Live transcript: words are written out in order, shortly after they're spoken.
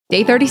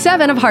Day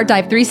 37 of Heart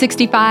Dive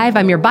 365.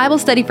 I'm your Bible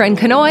study friend,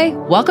 Kanoi.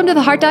 Welcome to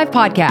the Heart Dive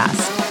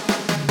podcast.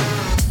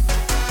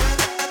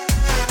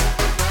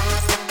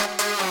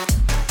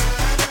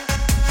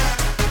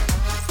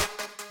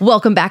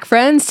 Welcome back,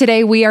 friends.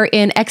 Today we are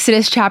in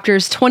Exodus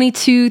chapters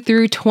 22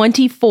 through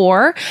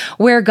 24,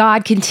 where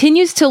God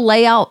continues to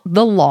lay out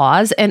the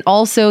laws, and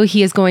also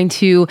he is going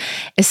to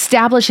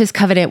establish his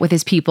covenant with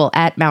his people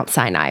at Mount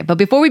Sinai. But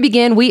before we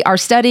begin, we are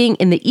studying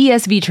in the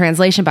ESV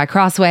translation by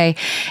Crossway.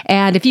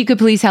 And if you could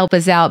please help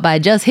us out by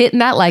just hitting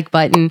that like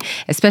button,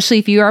 especially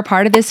if you are a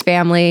part of this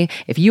family,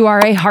 if you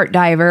are a heart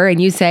diver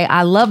and you say,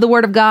 I love the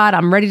word of God,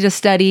 I'm ready to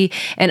study,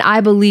 and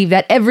I believe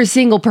that every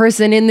single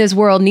person in this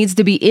world needs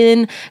to be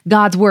in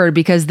God's word,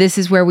 because this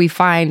is where we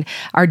find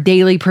our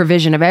daily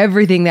provision of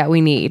everything that we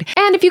need.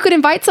 And if you could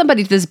invite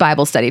somebody to this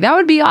Bible study, that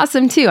would be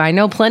awesome too. I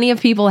know plenty of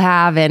people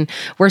have, and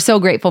we're so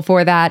grateful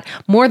for that.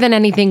 More than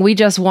anything, we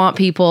just want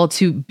people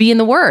to be in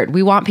the word.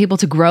 We want people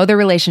to grow their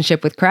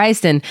relationship with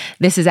Christ, and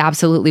this is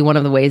absolutely one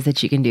of the ways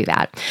that you can do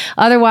that.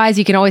 Otherwise,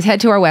 you can always head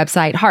to our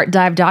website,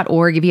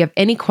 heartdive.org, if you have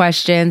any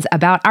questions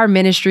about our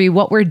ministry,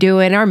 what we're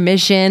doing, our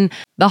mission,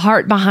 the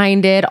heart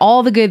behind it,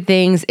 all the good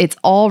things. It's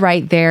all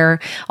right there.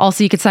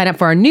 Also, you can sign up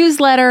for our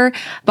newsletter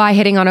by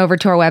heading on over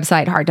to our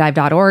website,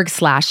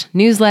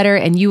 heartdive.org/newsletter,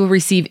 and you will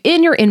receive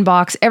in your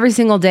inbox every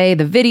single day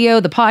the video,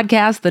 the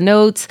podcast, the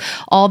notes,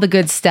 all the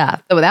good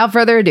stuff. So without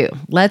further ado,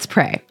 let's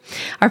pray.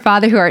 Our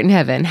Father who art in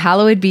heaven,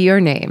 hallowed be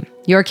your name.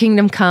 Your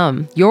kingdom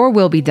come, your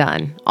will be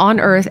done on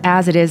earth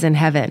as it is in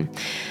heaven.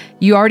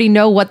 You already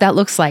know what that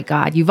looks like,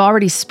 God. You've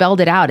already spelled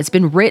it out. It's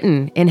been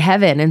written in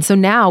heaven. And so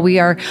now we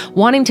are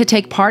wanting to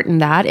take part in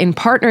that and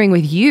partnering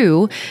with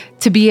you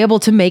to be able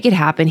to make it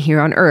happen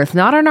here on earth,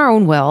 not on our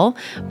own will,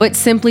 but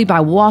simply by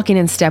walking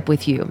in step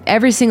with you.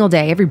 Every single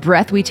day, every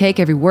breath we take,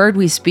 every word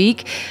we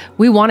speak,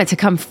 we want it to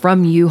come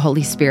from you,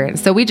 Holy Spirit.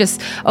 So we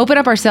just open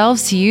up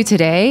ourselves to you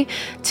today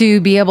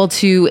to be able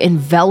to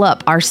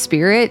envelop our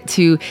spirit,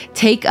 to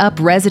take up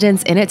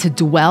residence in it, to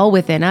dwell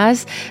within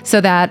us,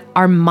 so that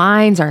our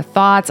minds, our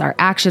thoughts, our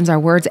actions, our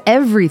words,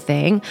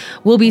 everything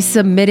will be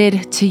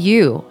submitted to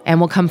you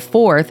and will come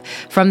forth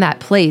from that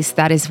place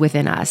that is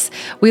within us.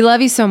 We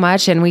love you so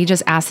much, and we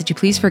just ask that you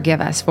please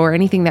forgive us for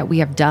anything that we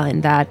have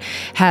done that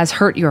has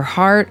hurt your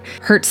heart,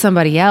 hurt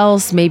somebody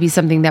else, maybe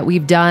something that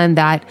we've done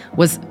that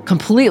was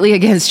completely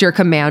against your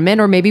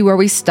commandment, or maybe where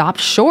we stopped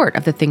short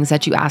of the things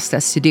that you asked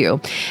us to do.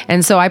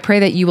 And so I pray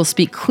that you will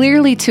speak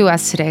clearly to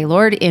us today,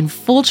 Lord, in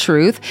full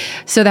truth,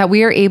 so that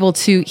we are able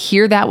to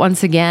hear that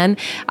once again.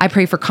 I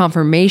pray for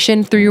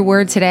confirmation through your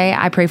word today.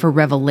 I pray for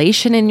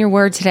revelation in your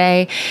word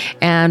today.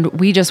 And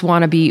we just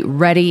want to be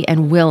ready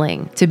and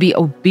willing to be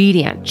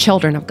obedient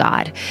children of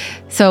God.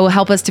 So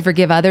help us to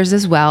forgive others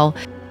as well,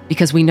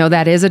 because we know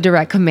that is a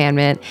direct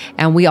commandment,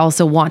 and we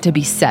also want to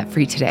be set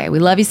free today. We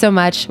love you so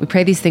much. We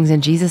pray these things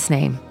in Jesus'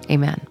 name.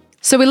 Amen.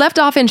 So we left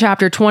off in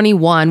chapter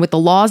 21 with the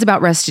laws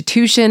about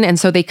restitution, and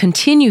so they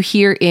continue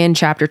here in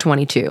chapter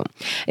 22.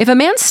 If a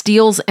man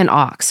steals an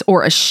ox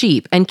or a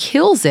sheep and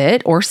kills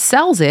it or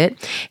sells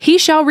it, he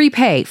shall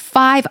repay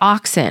 5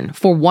 oxen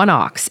for 1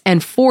 ox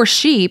and 4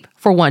 sheep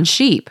for 1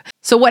 sheep.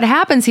 So what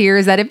happens here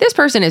is that if this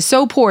person is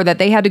so poor that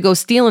they had to go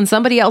stealing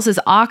somebody else's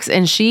ox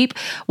and sheep,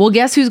 well,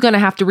 guess who's going to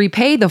have to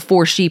repay the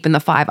 4 sheep and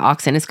the 5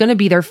 oxen? It's going to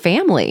be their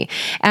family.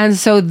 And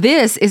so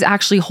this is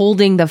actually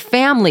holding the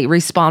family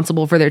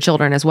responsible for their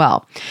children as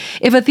well.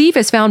 If a thief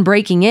is found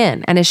breaking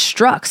in and is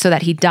struck so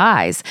that he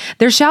dies,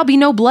 there shall be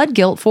no blood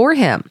guilt for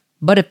him.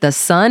 But if the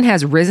sun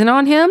has risen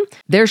on him,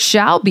 there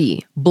shall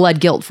be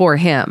blood guilt for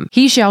him.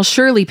 He shall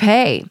surely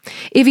pay.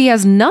 If he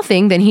has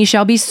nothing, then he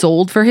shall be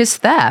sold for his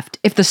theft.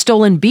 If the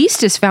stolen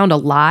beast is found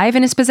alive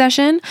in his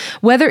possession,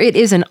 whether it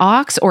is an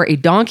ox or a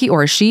donkey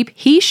or a sheep,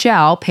 he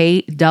shall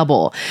pay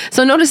double.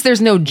 So notice there's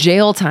no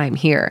jail time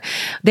here.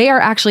 They are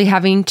actually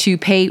having to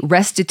pay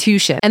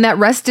restitution. And that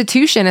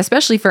restitution,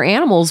 especially for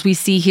animals, we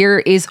see here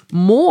is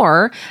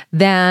more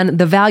than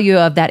the value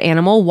of that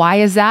animal. Why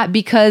is that?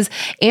 Because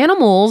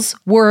animals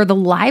were the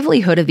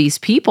livelihood of these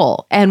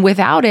people. And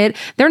without it,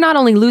 they're not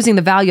only losing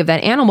the value of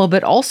that animal,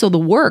 but also the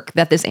work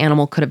that this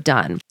animal could have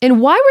done.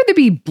 And why would there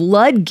be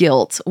blood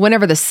guilt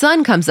whenever the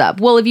sun comes up?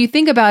 Well, if you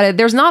think about it,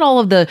 there's not all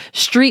of the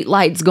street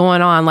lights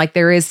going on like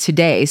there is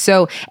today.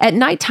 So at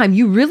nighttime,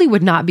 you really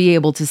would not be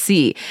able to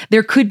see.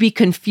 There could be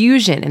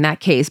confusion in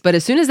that case. But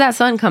as soon as that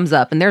sun comes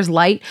up and there's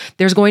light,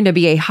 there's going to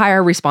be a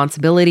higher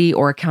responsibility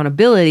or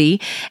accountability.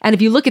 And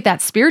if you look at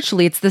that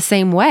spiritually, it's the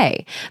same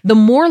way. The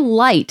more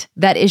light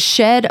that is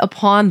shed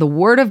upon the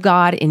word of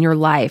God in your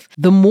life,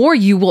 the more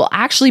you will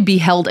actually be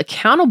held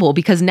accountable,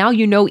 because now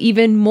you know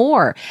even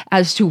more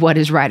as to what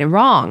is right and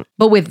wrong.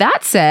 But with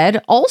that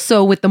said,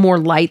 also with the more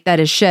light that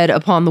is shed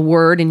upon the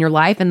word in your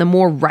life, and the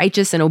more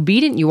righteous and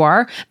obedient you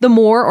are, the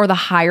more or the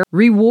higher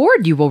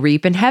reward you will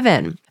reap in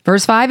heaven.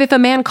 Verse 5, if a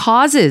man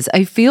causes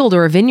a field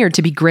or a vineyard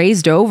to be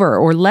grazed over,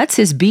 or lets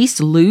his beast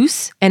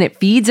loose, and it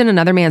feeds in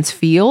another man's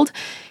field,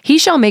 he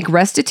shall make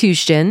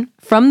restitution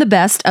from the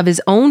best of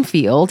his own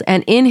field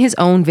and in his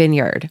own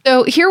vineyard.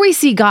 So here we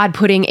see God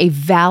putting a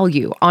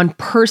value on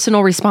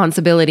personal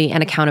responsibility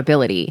and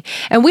accountability.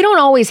 And we don't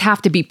always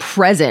have to be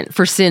present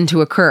for sin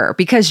to occur,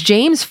 because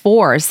James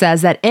 4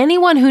 says that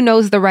anyone who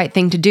knows the right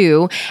thing to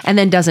do and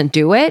then doesn't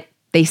do it,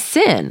 they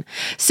sin.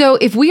 So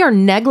if we are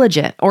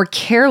negligent or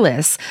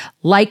careless,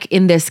 like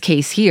in this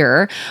case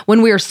here,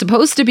 when we are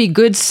supposed to be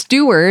good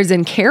stewards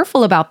and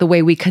careful about the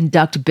way we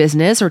conduct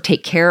business or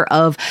take care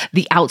of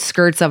the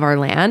outskirts of our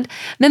land,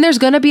 then there's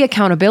going to be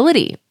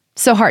accountability.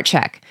 So heart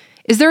check.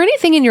 Is there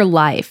anything in your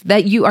life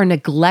that you are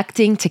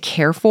neglecting to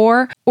care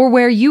for, or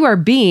where you are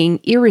being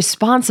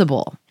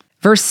irresponsible?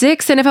 Verse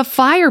 6, and if a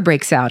fire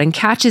breaks out and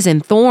catches in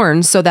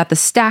thorns so that the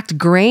stacked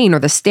grain or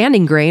the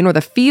standing grain or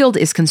the field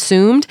is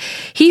consumed,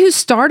 he who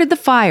started the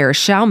fire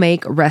shall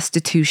make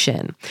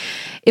restitution.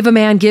 If a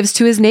man gives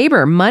to his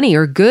neighbor money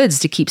or goods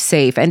to keep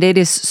safe, and it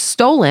is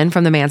stolen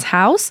from the man's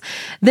house,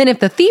 then if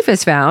the thief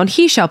is found,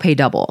 he shall pay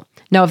double.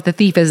 Now, if the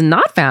thief is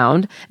not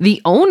found,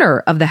 the owner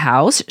of the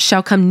house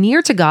shall come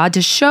near to God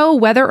to show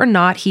whether or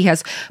not he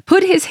has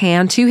put his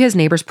hand to his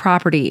neighbor's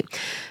property.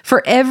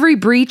 For every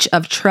breach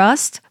of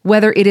trust,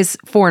 whether it is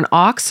for an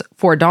ox,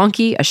 for a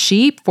donkey, a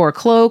sheep, for a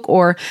cloak,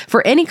 or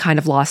for any kind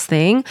of lost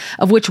thing,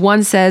 of which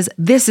one says,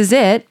 "This is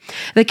it,"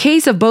 the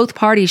case of both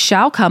parties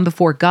shall come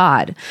before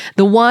God.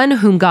 The one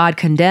whom God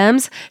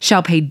condemns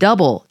shall pay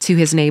double to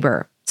his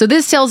neighbor. So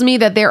this tells me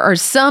that there are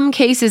some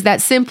cases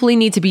that simply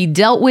need to be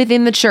dealt with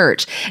in the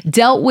church,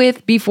 dealt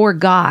with before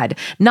God,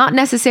 not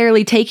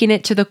necessarily taking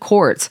it to the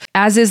courts,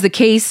 as is the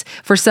case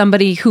for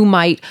somebody who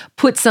might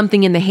put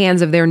something in the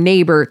hands of their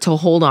neighbor to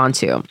hold on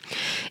to.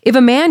 If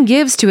a man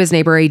gives to his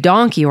neighbor a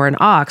donkey or an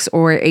ox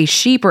or a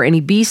sheep or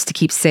any beast to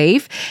keep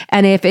safe,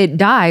 and if it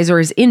dies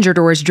or is injured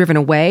or is driven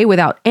away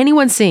without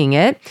anyone seeing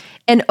it,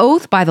 an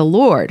oath by the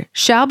Lord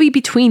shall be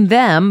between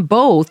them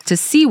both to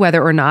see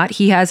whether or not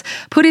he has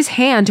put his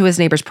hand to his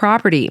neighbor's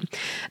property.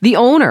 The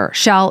owner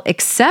shall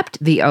accept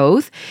the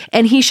oath,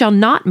 and he shall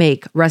not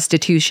make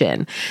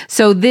restitution.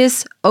 So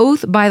this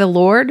oath by the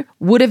Lord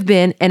would have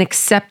been an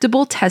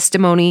acceptable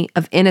testimony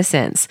of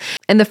innocence.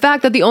 And the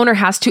fact that the owner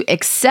has to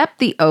accept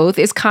the oath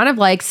is kind of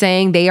like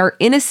saying they are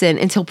innocent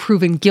until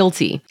proven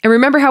guilty. And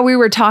remember how we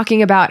were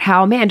talking about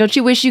how, man, don't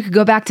you wish you could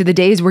go back to the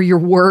days where your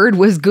word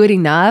was good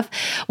enough?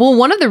 Well,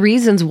 one of the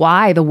reasons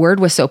why the word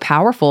was so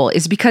powerful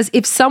is because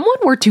if someone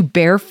were to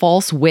bear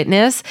false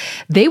witness,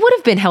 they would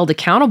have been held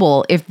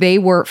accountable if they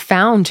were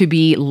found to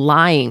be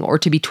lying or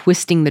to be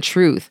twisting the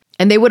truth.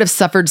 And they would have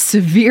suffered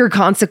severe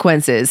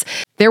consequences.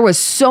 There was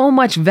so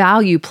much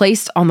value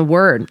placed on the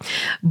word.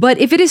 But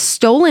if it is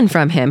stolen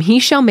from him, he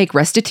shall make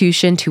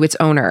restitution to its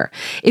owner.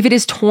 If it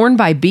is torn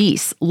by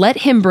beasts, let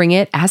him bring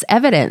it as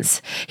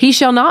evidence. He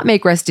shall not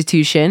make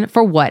restitution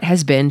for what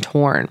has been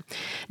torn.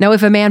 Now,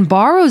 if a man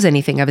borrows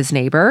anything of his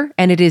neighbor,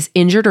 and it is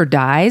injured or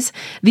dies,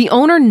 the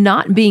owner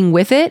not being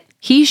with it,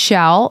 he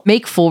shall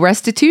make full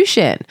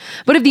restitution.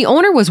 But if the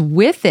owner was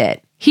with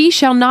it, he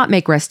shall not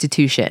make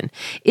restitution.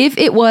 If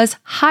it was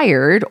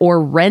hired or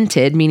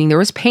rented, meaning there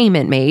was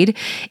payment made,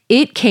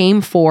 it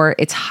came for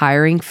its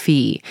hiring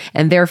fee,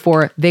 and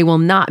therefore they will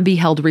not be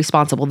held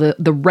responsible.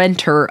 The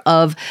renter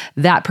of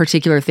that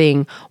particular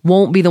thing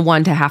won't be the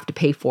one to have to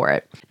pay for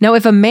it. Now,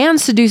 if a man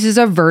seduces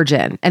a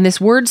virgin, and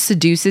this word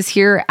seduces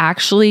here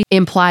actually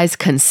implies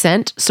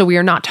consent, so we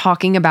are not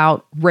talking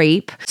about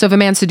rape. So if a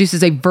man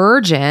seduces a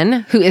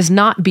virgin who is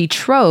not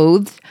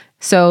betrothed,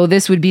 so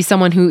this would be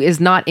someone who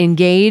is not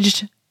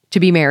engaged to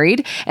be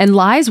married and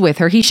lies with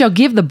her, he shall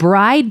give the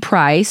bride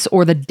price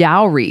or the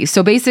dowry.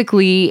 So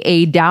basically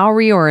a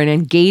dowry or an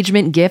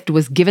engagement gift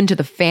was given to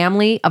the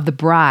family of the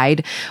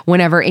bride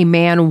whenever a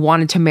man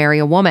wanted to marry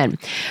a woman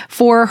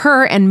for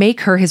her and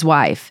make her his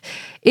wife.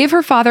 If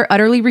her father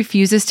utterly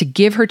refuses to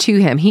give her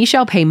to him, he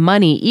shall pay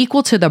money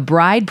equal to the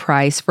bride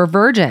price for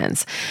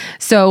virgins.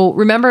 So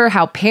remember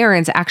how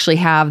parents actually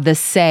have the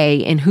say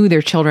in who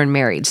their children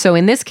married. So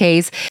in this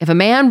case, if a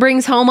man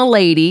brings home a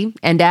lady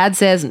and dad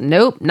says,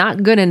 nope,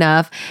 not good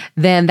enough,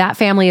 then that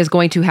family is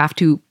going to have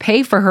to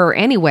pay for her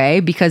anyway,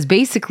 because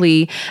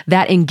basically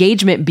that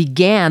engagement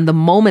began the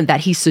moment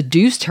that he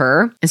seduced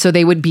her. And so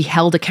they would be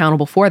held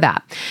accountable for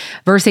that.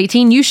 Verse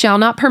 18, you shall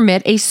not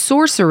permit a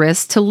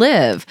sorceress to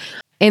live.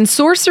 And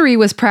sorcery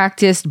was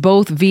practiced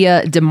both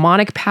via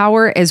demonic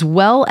power as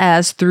well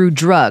as through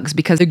drugs,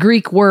 because the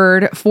Greek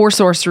word for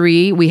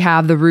sorcery, we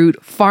have the root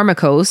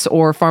pharmakos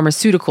or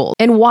pharmaceutical.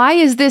 And why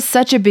is this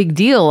such a big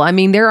deal? I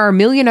mean, there are a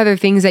million other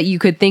things that you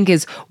could think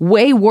is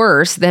way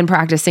worse than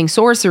practicing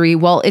sorcery.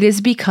 Well, it is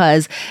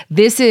because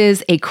this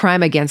is a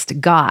crime against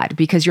God,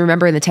 because you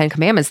remember in the Ten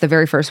Commandments, the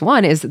very first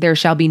one is there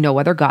shall be no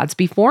other gods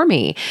before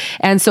me.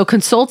 And so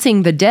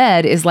consulting the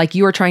dead is like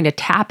you are trying to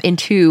tap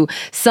into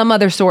some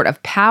other sort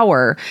of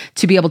power power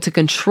to be able to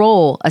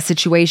control a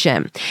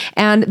situation.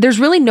 And there's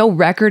really no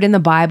record in the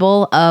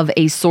Bible of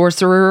a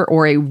sorcerer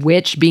or a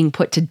witch being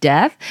put to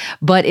death,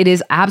 but it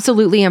is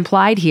absolutely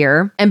implied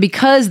here. And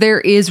because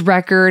there is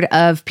record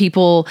of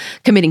people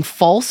committing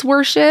false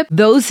worship,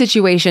 those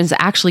situations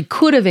actually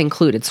could have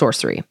included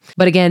sorcery.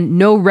 But again,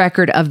 no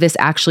record of this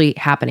actually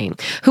happening.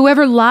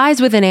 Whoever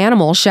lies with an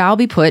animal shall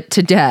be put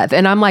to death.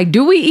 And I'm like,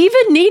 do we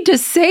even need to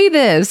say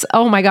this?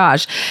 Oh my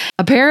gosh.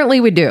 Apparently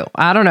we do.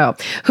 I don't know.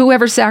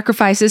 Whoever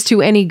sacrifices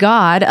to any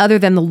god other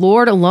than the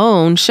Lord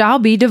alone shall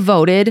be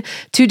devoted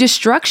to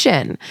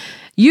destruction.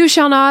 You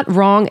shall not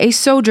wrong a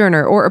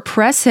sojourner or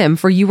oppress him,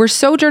 for you were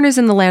sojourners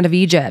in the land of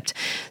Egypt.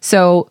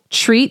 So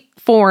treat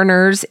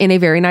foreigners in a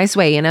very nice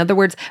way. In other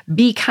words,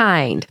 be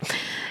kind.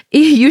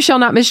 You shall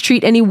not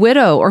mistreat any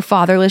widow or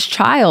fatherless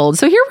child.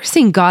 So here we're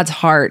seeing God's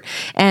heart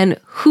and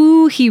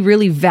who he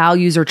really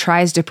values or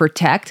tries to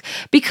protect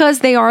because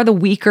they are the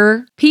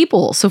weaker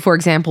people. So for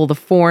example, the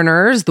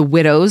foreigners, the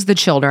widows, the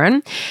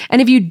children.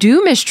 And if you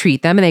do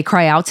mistreat them and they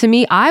cry out to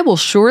me, I will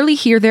surely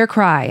hear their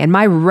cry and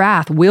my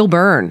wrath will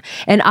burn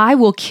and I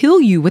will kill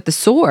you with the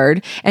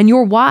sword and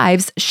your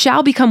wives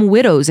shall become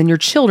widows and your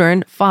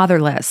children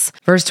fatherless.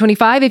 Verse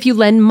 25, if you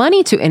lend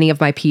money to any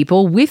of my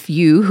people with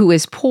you who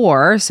is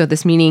poor, so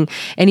this meaning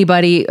any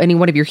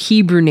one of your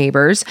Hebrew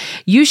neighbors,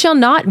 you shall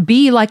not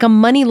be like a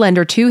money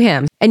lender to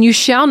him, and you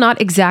shall not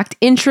exact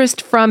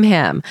interest from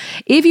him.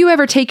 If you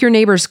ever take your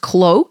neighbor's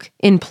cloak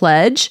in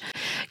pledge,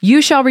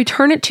 you shall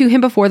return it to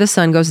him before the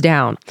sun goes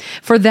down.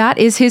 For that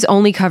is his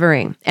only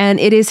covering, and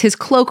it is his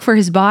cloak for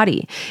his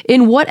body.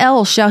 In what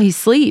else shall he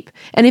sleep?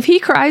 And if he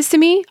cries to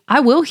me, I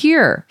will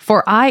hear,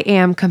 for I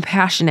am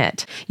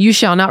compassionate. You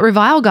shall not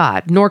revile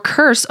God, nor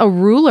curse a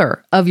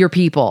ruler of your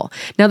people.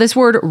 Now this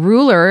word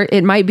ruler,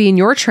 it might be in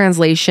your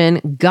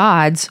translation,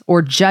 gods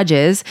or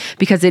judges,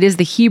 because it is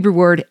the Hebrew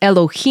word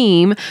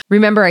Elohim.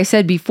 Remember, I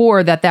said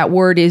before that that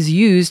word is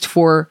used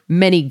for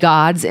many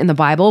gods in the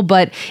Bible,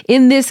 but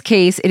in this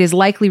case, it is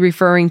likely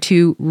referring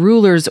to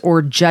rulers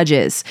or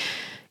judges.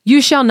 You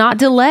shall not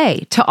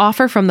delay to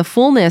offer from the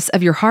fullness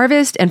of your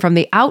harvest and from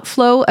the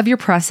outflow of your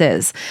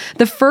presses.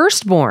 The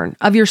firstborn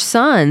of your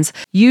sons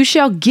you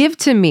shall give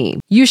to me.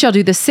 You shall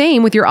do the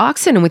same with your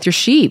oxen and with your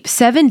sheep.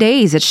 7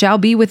 days it shall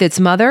be with its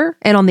mother,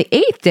 and on the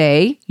 8th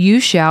day you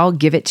shall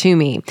give it to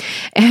me.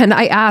 And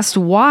I asked,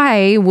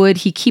 why would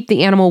he keep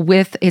the animal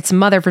with its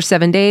mother for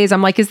 7 days?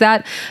 I'm like, is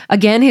that,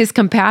 again, his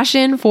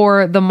compassion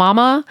for the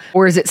mama?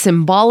 Or is it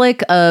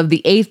symbolic of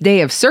the 8th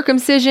day of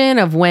circumcision,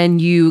 of when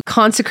you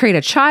consecrate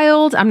a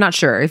child? I'm not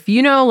sure. If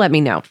you know, let me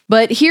know.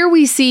 But here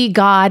we see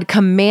God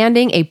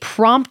commanding a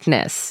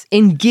promptness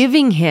in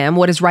giving him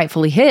what is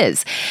rightfully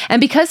his. And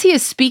because he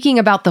is speaking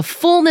about the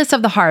fullness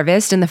of the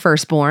harvest in the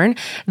firstborn,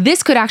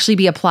 this could actually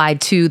be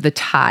applied to the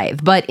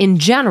tithe. But in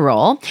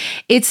general,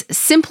 it's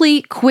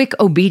simply quick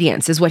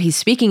obedience is what he's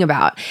speaking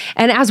about.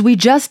 And as we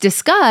just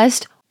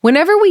discussed,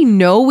 whenever we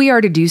know we are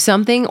to do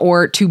something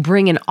or to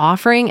bring an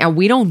offering and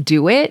we don't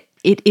do it,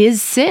 it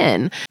is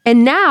sin.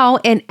 And now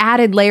an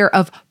added layer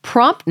of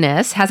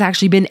promptness has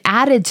actually been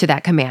added to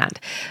that command.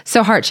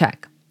 So heart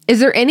check.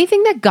 Is there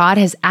anything that God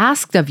has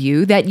asked of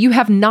you that you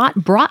have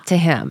not brought to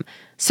him?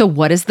 So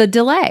what is the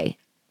delay?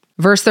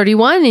 Verse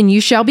 31, and you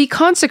shall be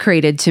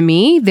consecrated to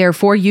me,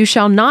 therefore you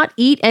shall not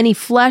eat any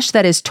flesh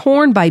that is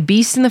torn by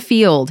beasts in the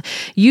field.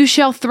 You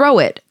shall throw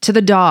it to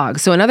the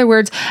dogs. So in other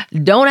words,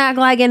 don't act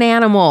like an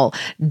animal.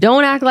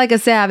 Don't act like a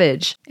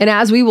savage. And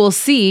as we will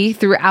see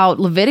throughout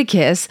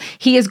Leviticus,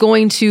 he is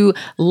going to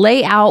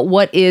lay out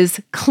what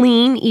is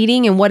clean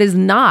eating and what is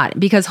not,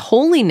 because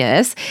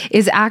holiness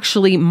is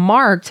actually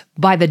marked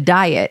by the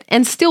diet.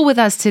 And still with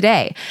us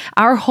today,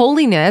 our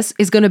holiness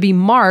is going to be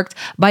marked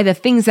by the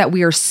things that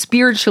we are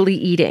spiritually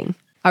eating.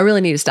 I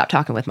really need to stop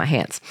talking with my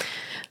hands.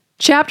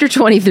 Chapter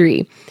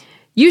 23.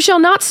 You shall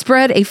not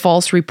spread a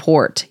false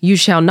report. You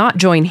shall not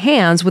join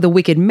hands with a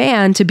wicked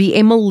man to be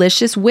a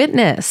malicious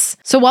witness.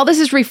 So while this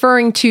is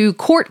referring to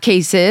court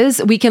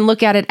cases, we can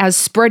look at it as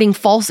spreading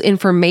false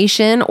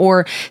information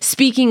or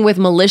speaking with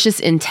malicious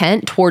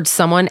intent towards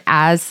someone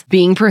as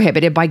being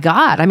prohibited by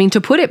God. I mean,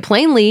 to put it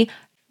plainly,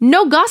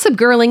 no gossip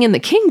girling in the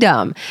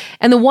kingdom.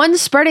 And the one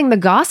spreading the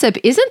gossip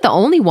isn't the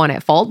only one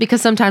at fault,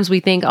 because sometimes we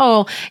think,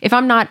 oh, if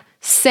I'm not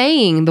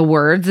saying the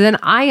words, then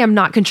I am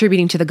not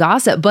contributing to the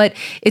gossip. But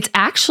it's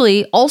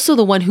actually also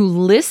the one who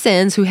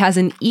listens, who has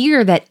an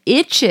ear that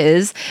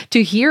itches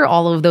to hear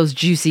all of those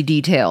juicy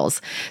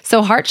details.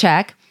 So heart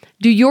check,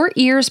 do your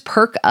ears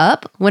perk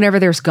up whenever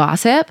there's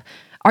gossip?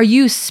 Are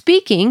you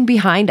speaking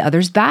behind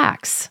others'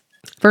 backs?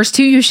 Verse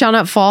 2, you shall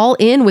not fall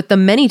in with the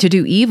many to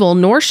do evil,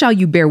 nor shall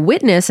you bear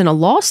witness in a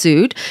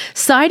lawsuit,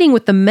 siding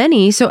with the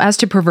many so as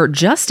to pervert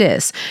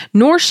justice,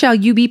 nor shall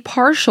you be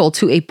partial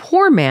to a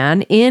poor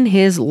man in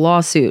his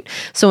lawsuit.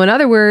 So in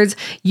other words,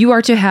 you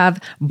are to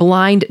have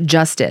blind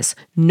justice,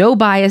 no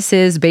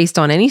biases based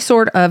on any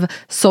sort of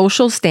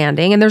social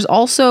standing, and there's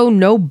also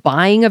no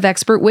buying of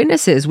expert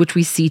witnesses, which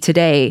we see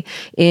today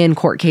in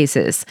court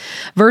cases.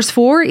 Verse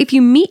 4, if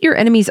you meet your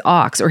enemy's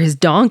ox or his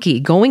donkey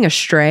going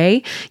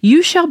astray,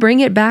 you shall bring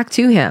it it back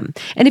to him.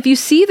 And if you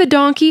see the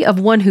donkey of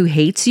one who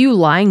hates you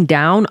lying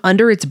down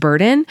under its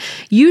burden,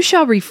 you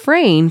shall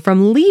refrain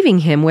from leaving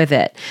him with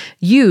it.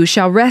 You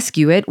shall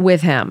rescue it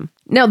with him.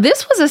 Now,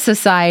 this was a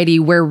society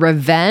where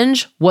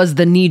revenge was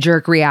the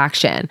knee-jerk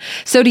reaction.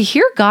 So to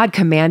hear God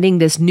commanding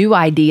this new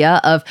idea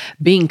of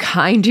being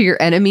kind to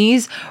your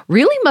enemies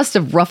really must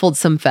have ruffled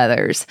some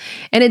feathers.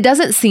 And it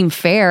doesn't seem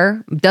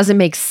fair, doesn't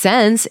make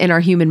sense in our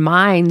human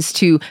minds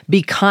to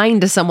be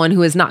kind to someone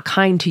who is not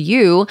kind to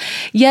you.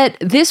 Yet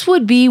this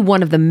would be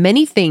one of the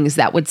many things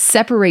that would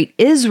separate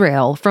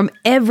Israel from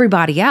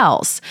everybody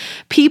else.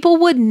 People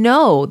would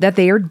know that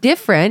they are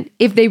different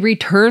if they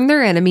return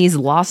their enemy's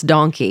lost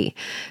donkey.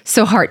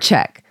 So heart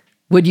check.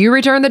 Would you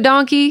return the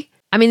donkey?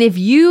 I mean, if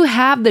you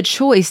have the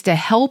choice to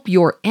help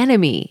your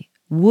enemy,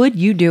 would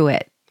you do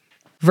it?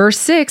 Verse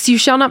 6, you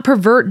shall not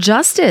pervert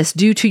justice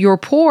due to your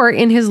poor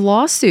in his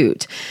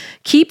lawsuit.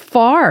 Keep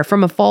far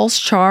from a false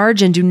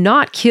charge and do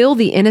not kill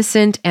the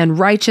innocent and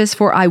righteous,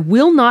 for I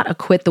will not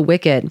acquit the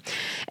wicked.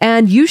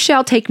 And you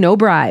shall take no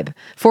bribe,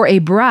 for a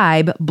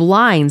bribe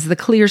blinds the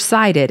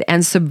clear-sighted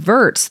and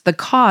subverts the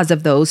cause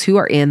of those who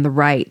are in the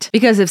right.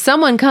 Because if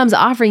someone comes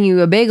offering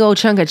you a big old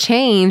chunk of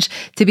change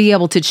to be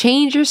able to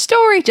change your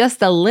story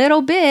just a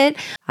little bit,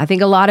 I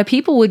think a lot of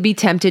people would be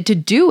tempted to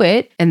do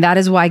it, and that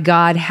is why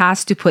God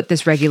has to put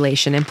this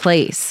regulation in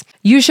place.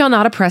 You shall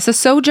not oppress a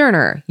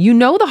sojourner. You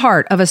know the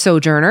heart of a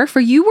sojourner, for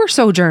you were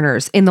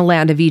sojourners in the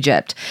land of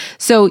Egypt.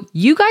 So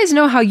you guys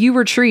know how you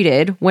were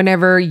treated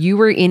whenever you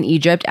were in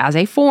Egypt as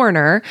a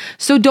foreigner.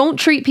 So don't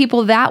treat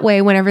people that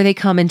way whenever they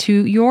come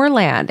into your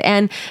land.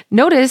 And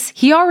notice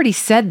he already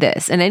said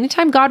this. And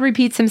anytime God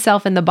repeats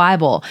himself in the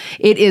Bible,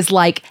 it is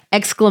like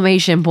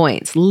exclamation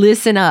points.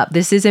 Listen up.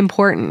 This is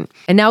important.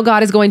 And now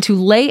God is going to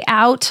lay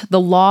out the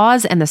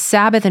laws and the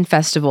Sabbath and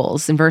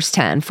festivals in verse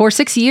 10. For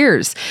 6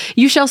 years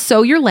you shall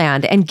sow your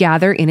land and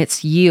gather in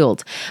its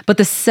yield. But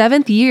the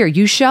 7th year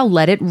you shall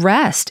let it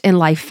rest and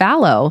lie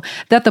fallow,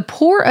 that the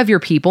poor of your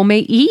people may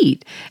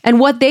eat, and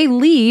what they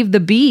leave the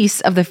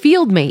beasts of the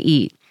field may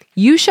eat.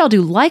 You shall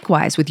do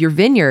likewise with your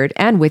vineyard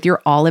and with your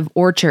olive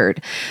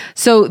orchard.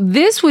 So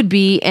this would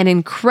be an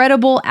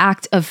incredible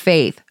act of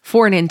faith.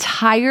 For an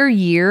entire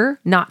year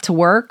not to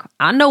work.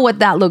 I know what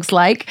that looks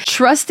like.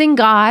 Trusting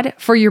God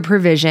for your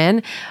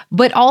provision,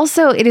 but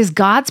also it is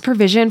God's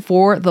provision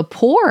for the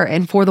poor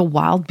and for the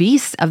wild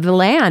beasts of the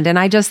land. And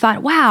I just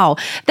thought, wow,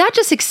 that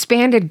just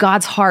expanded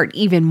God's heart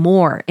even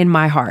more in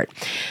my heart.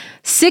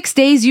 6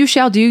 days you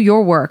shall do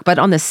your work, but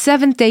on the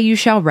 7th day you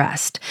shall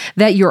rest,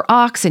 that your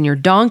ox and your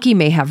donkey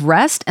may have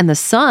rest, and the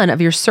son of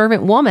your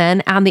servant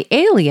woman and the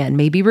alien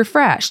may be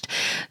refreshed.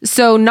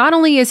 So not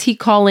only is he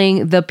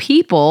calling the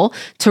people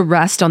to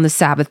rest on the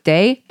Sabbath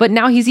day, but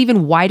now he's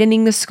even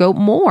widening the scope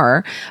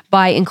more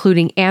by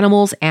including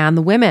animals and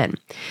the women.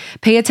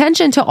 Pay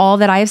attention to all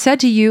that I have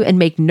said to you, and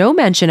make no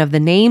mention of the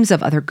names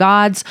of other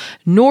gods,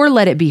 nor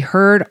let it be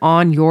heard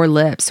on your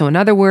lips. So in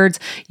other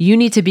words, you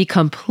need to be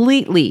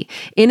completely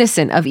innocent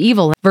of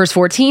evil. Verse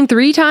 14,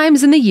 3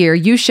 times in the year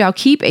you shall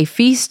keep a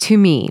feast to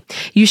me.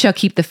 You shall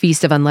keep the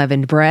feast of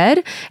unleavened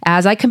bread.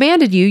 As I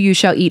commanded you, you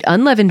shall eat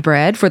unleavened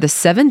bread for the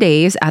 7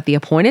 days at the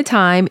appointed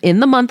time in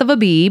the month of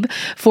Abib,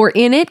 for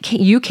in it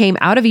you came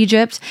out of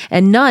Egypt,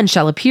 and none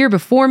shall appear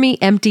before me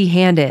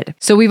empty-handed.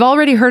 So we've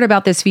already heard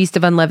about this feast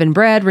of unleavened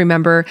bread.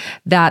 Remember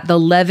that the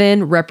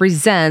leaven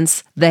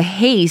represents the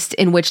haste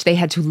in which they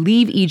had to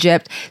leave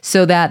Egypt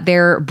so that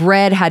their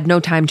bread had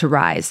no time to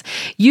rise.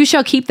 You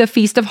shall keep the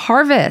feast of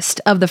harvest,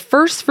 of the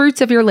first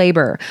fruits of your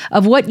labor,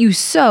 of what you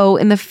sow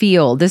in the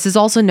field. This is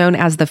also known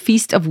as the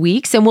Feast of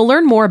Weeks, and we'll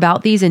learn more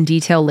about these in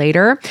detail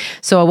later,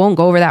 so I won't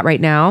go over that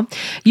right now.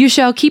 You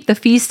shall keep the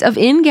Feast of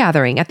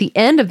Ingathering at the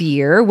end of the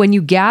year, when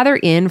you gather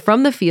in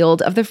from the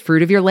field of the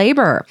fruit of your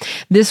labor.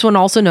 This one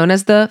also known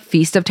as the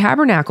Feast of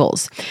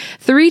Tabernacles.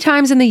 3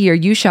 times in the year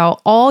you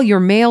shall all your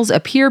males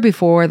appear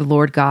before the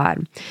Lord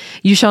God.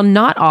 You shall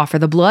not offer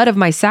the blood of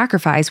my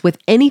sacrifice with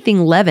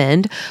anything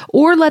leavened,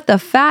 or let the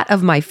fat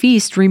of my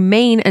feast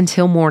remain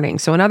until morning.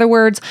 So in other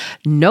words,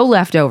 no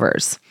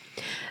leftovers.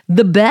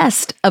 The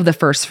best of the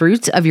first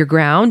fruits of your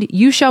ground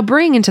you shall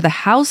bring into the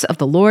house of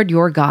the Lord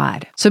your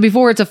God. So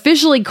before it's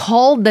officially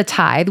called the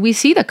tithe, we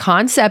see the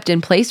concept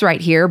in place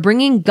right here,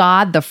 bringing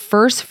God the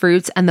first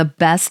fruits and the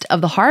best of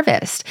the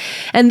harvest.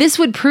 And this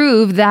would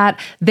prove that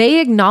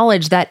they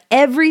acknowledge that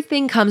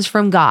everything comes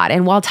from God.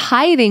 And while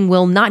tithing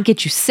will not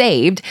get you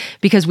saved,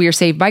 because we are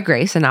saved by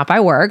grace and not by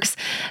works,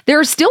 there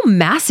are still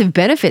massive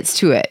benefits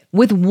to it,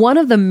 with one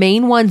of the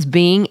main ones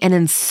being an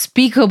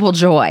unspeakable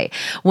joy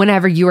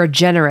whenever you are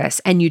generous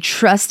and you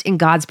trust in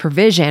God's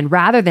provision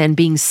rather than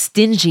being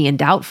stingy and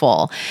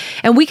doubtful.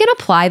 And we can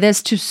apply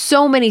this to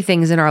so many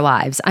things in our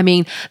lives. I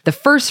mean, the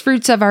first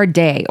fruits of our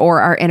day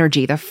or our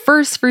energy, the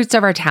first fruits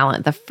of our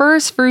talent, the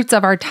first fruits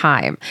of our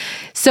time.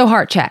 So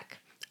heart check.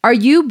 Are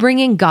you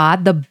bringing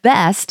God the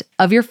best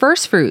of your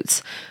first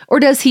fruits, or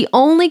does he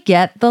only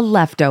get the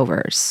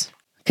leftovers?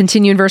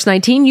 Continue in verse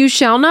 19, you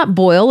shall not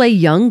boil a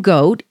young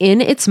goat in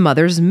its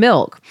mother's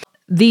milk.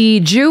 The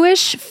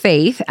Jewish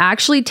faith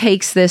actually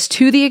takes this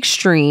to the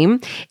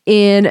extreme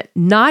in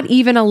not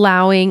even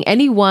allowing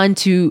anyone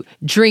to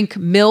drink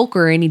milk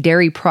or any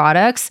dairy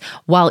products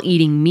while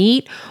eating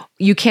meat.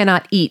 You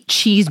cannot eat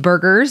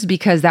cheeseburgers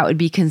because that would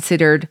be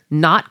considered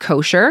not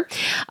kosher.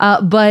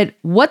 But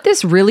what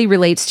this really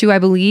relates to, I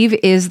believe,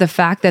 is the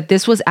fact that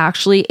this was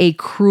actually a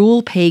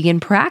cruel pagan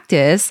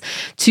practice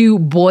to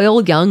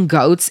boil young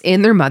goats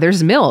in their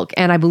mother's milk.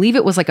 And I believe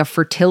it was like a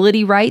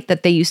fertility rite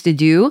that they used to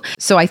do.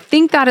 So I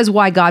think that is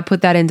why God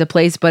put that into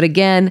place. But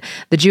again,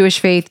 the Jewish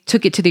faith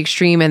took it to the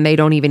extreme and they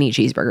don't even eat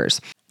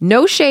cheeseburgers.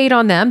 No shade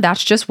on them.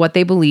 That's just what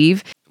they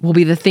believe will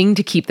be the thing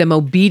to keep them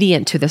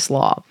obedient to this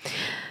law.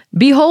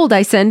 Behold,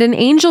 I send an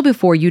angel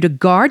before you to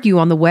guard you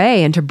on the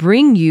way and to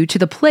bring you to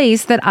the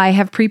place that I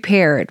have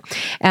prepared.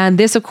 And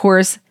this, of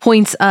course,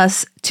 points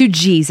us to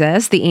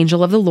Jesus, the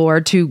angel of the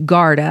Lord, to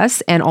guard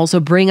us and also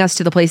bring us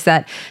to the place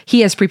that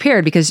he has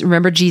prepared. Because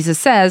remember, Jesus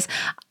says,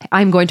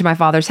 I'm going to my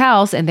Father's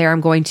house and there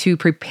I'm going to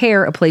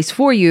prepare a place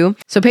for you.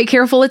 So pay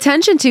careful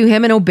attention to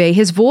him and obey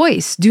his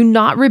voice. Do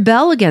not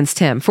rebel against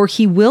him, for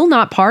he will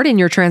not pardon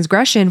your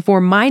transgression,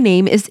 for my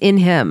name is in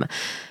him.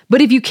 But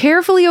if you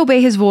carefully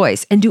obey his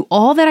voice and do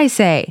all that I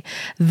say,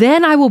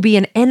 then I will be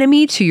an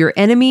enemy to your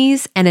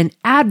enemies and an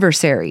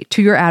adversary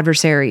to your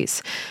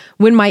adversaries.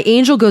 When my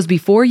angel goes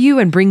before you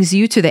and brings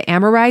you to the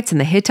Amorites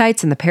and the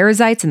Hittites and the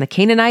Perizzites and the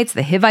Canaanites,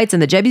 the Hivites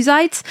and the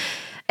Jebusites,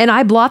 and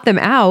I blot them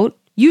out,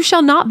 you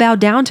shall not bow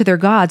down to their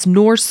gods,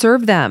 nor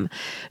serve them,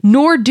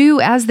 nor do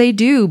as they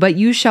do, but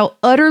you shall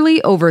utterly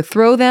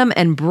overthrow them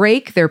and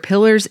break their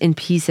pillars in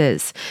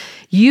pieces.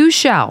 You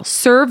shall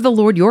serve the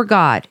Lord your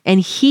God,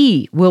 and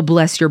he will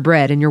bless your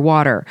bread and your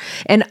water,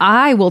 and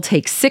I will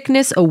take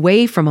sickness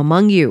away from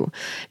among you.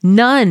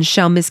 None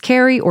shall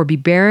miscarry or be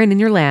barren in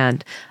your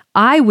land.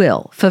 I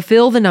will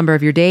fulfill the number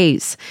of your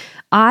days.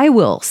 I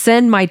will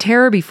send my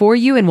terror before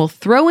you and will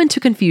throw into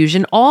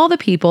confusion all the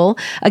people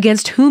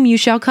against whom you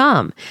shall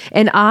come.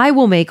 And I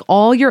will make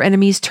all your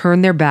enemies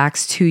turn their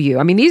backs to you.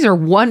 I mean, these are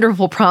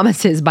wonderful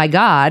promises by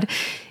God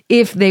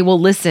if they will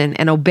listen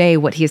and obey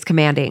what he is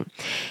commanding.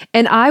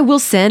 And I will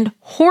send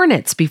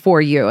hornets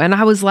before you. And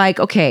I was like,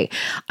 okay,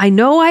 I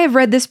know I have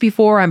read this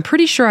before. I'm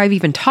pretty sure I've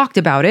even talked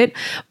about it,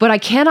 but I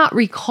cannot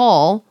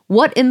recall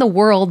what in the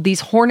world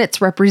these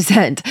hornets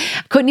represent.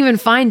 Couldn't even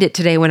find it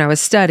today when I was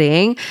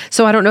studying.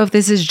 So I don't know if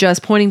this is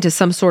just pointing to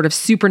some sort of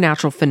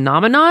supernatural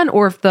phenomenon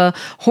or if the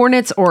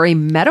hornets are a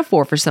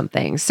metaphor for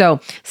something. So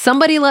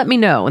somebody let me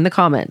know in the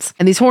comments.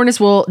 And these hornets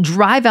will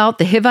drive out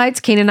the Hivites,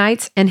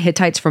 Canaanites, and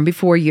Hittites from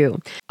before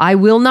you. I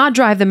will not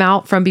drive them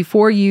out from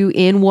before you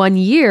in 1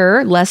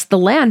 year, lest the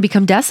land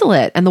become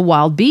desolate and the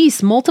wild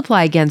beasts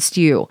multiply against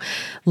you.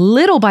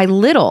 Little by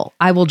little,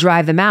 I will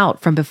drive them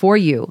out from before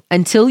you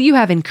until you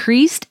have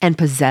increased and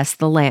possess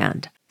the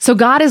land. So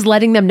God is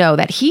letting them know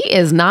that he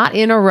is not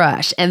in a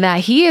rush and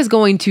that he is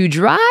going to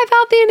drive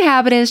out the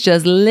inhabitants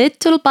just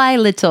little by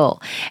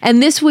little.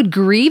 And this would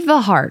grieve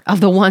the heart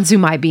of the ones who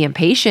might be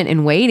impatient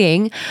in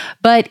waiting,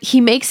 but he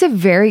makes it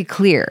very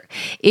clear.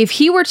 If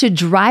he were to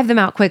drive them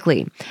out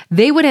quickly,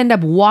 they would end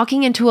up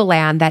walking into a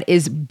land that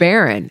is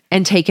barren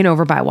and taken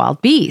over by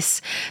wild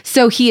beasts.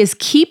 So he is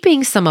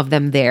keeping some of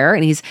them there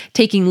and he's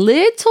taking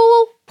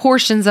little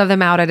portions of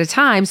them out at a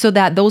time so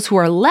that those who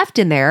are left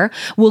in there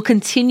will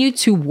continue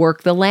to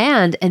work the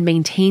land and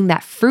maintain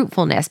that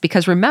fruitfulness.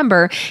 Because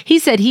remember, he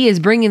said he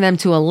is bringing them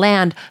to a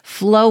land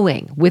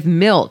flowing with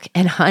milk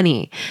and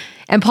honey.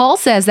 And Paul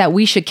says that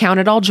we should count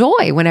it all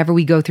joy whenever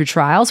we go through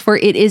trials, for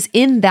it is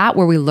in that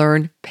where we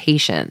learn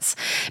patience,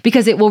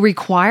 because it will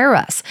require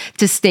us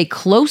to stay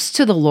close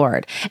to the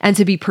Lord and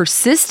to be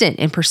persistent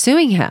in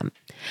pursuing him.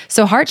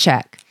 So heart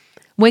check.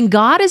 When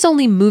God is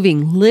only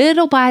moving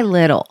little by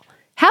little,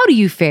 how do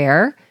you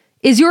fare?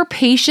 Is your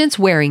patience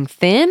wearing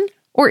thin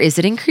or is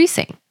it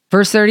increasing?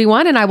 Verse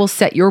 31, and I will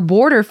set your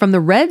border from the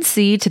Red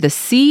Sea to the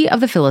Sea of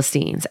the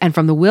Philistines, and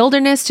from the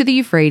wilderness to the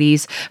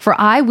Euphrates, for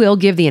I will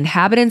give the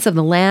inhabitants of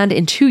the land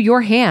into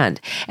your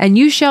hand, and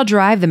you shall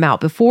drive them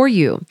out before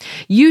you.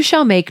 You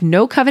shall make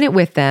no covenant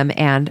with them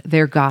and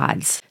their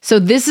gods. So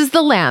this is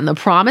the land, the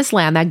promised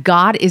land that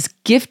God is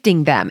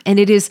gifting them, and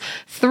it is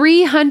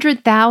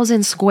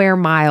 300,000 square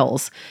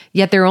miles,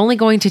 yet they're only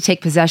going to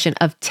take possession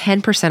of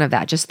 10% of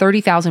that, just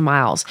 30,000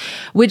 miles,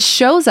 which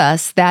shows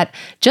us that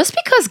just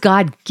because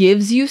God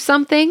gives you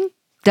something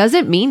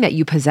doesn't mean that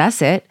you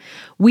possess it.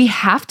 We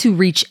have to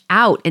reach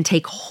out and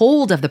take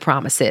hold of the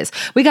promises.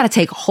 We got to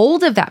take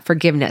hold of that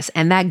forgiveness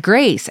and that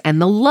grace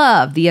and the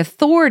love, the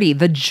authority,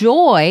 the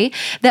joy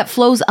that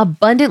flows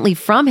abundantly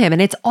from him.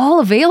 And it's all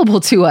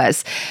available to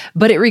us,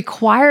 but it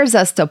requires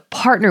us to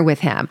partner with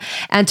him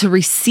and to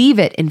receive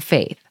it in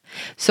faith.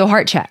 So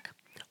heart check.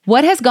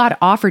 What has God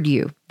offered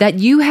you that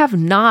you have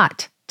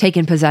not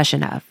taken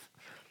possession of?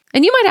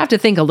 And you might have to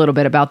think a little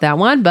bit about that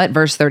one, but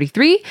verse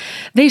 33,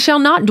 they shall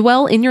not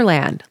dwell in your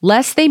land,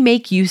 lest they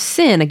make you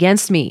sin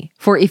against me.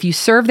 For if you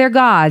serve their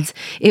gods,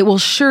 it will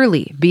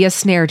surely be a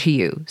snare to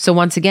you. So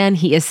once again,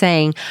 he is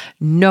saying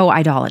no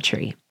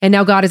idolatry. And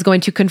now God is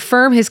going to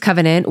confirm his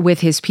covenant with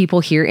his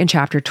people here in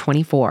chapter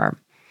 24.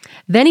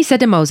 Then he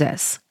said to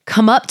Moses,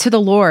 Come up to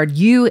the Lord,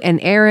 you and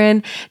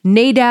Aaron,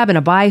 Nadab and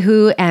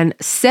Abihu, and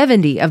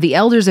 70 of the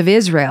elders of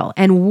Israel,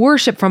 and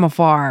worship from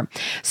afar.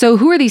 So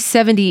who are these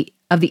 70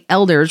 of the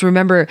elders?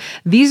 Remember,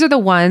 these are the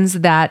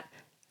ones that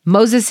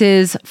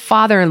Moses'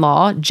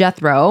 father-in-law,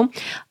 Jethro,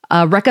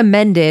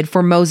 recommended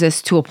for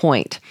Moses to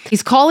appoint.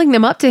 He's calling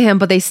them up to him,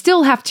 but they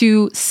still have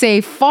to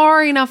stay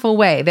far enough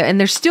away, and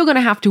they're still going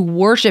to have to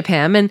worship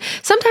him. And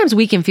sometimes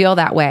we can feel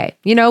that way.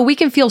 We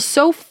can feel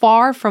so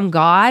far from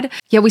God,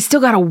 yet we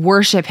still got to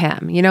worship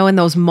him, in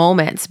those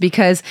moments,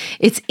 because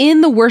it's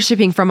in the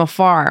worshiping from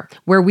afar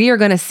where we are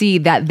going to see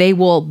that they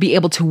will be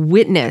able to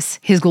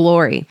witness his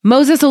glory.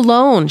 Moses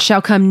alone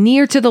shall come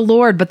near to the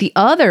Lord, but the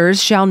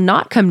others shall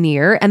not come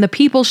near, and the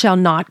people shall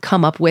not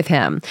come up with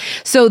him.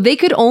 So they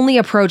could only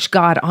approach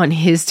God on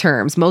his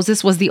terms.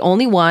 Moses was the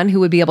only one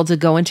who would be able to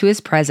go into his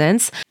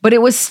presence, but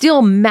it was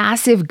still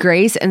massive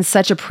grace and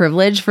such a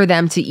privilege for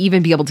them to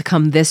even be able to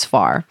come this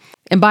far.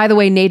 And by the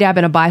way, Nadab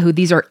and Abihu,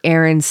 these are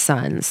Aaron's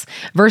sons.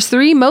 Verse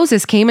 3,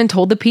 Moses came and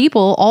told the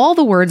people all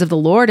the words of the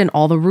Lord and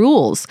all the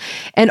rules.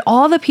 And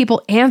all the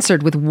people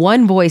answered with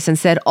one voice and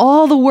said,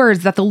 all the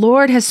words that the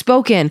Lord has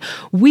spoken,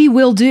 we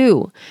will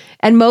do.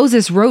 And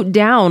Moses wrote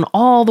down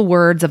all the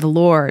words of the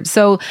Lord.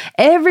 So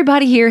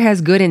everybody here has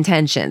good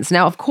intentions.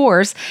 Now, of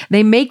course,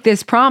 they make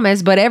this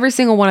promise, but every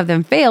single one of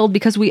them failed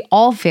because we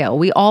all fail.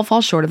 We all fall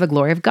short of the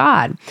glory of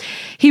God.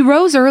 He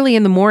rose early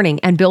in the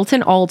morning and built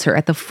an altar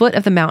at the foot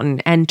of the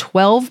mountain and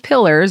 12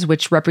 pillars,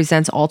 which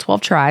represents all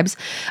 12 tribes,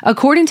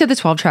 according to the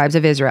 12 tribes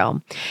of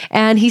Israel.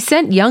 And he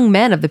sent young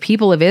men of the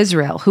people of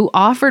Israel who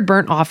offered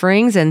burnt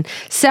offerings and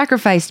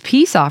sacrificed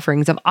peace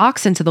offerings of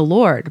oxen to the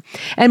Lord.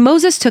 And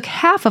Moses took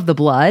half of the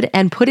blood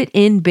and put it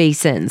in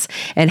basins,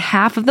 and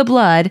half of the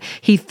blood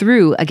he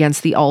threw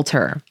against the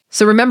altar.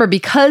 So remember,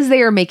 because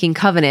they are making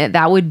covenant,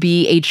 that would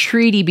be a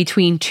treaty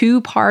between two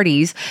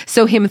parties.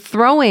 So him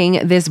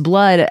throwing this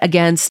blood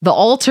against the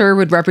altar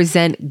would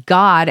represent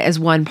God as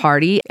one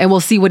party. And we'll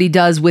see what he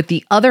does with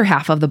the other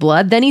half of the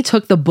blood. Then he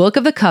took the book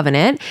of the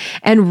covenant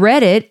and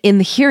read it in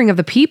the hearing of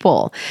the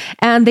people.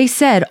 And they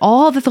said,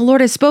 all that the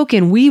Lord has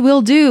spoken, we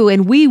will do,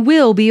 and we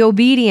will be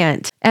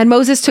obedient. And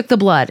Moses took the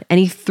blood and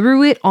he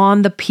threw it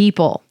on the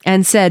people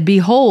and said,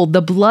 behold,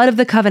 the blood of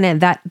the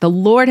covenant that the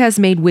Lord has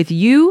made with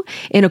you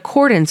in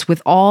accordance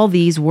with all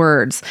these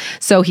words.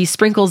 So he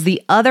sprinkles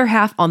the other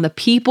half on the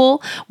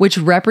people, which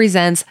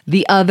represents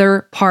the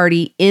other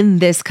party in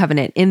this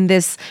covenant, in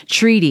this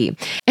treaty.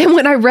 And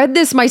when I read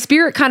this, my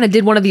spirit kind of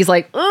did one of these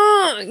like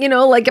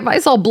if I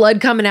saw blood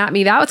coming at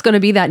me, that was going to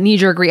be that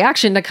knee-jerk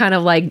reaction to kind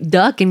of like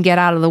duck and get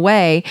out of the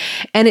way.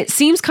 And it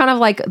seems kind of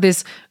like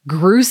this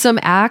gruesome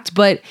act,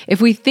 but if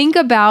we think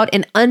about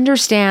and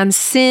understand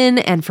sin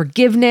and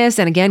forgiveness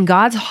and again,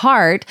 God's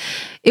heart,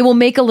 it will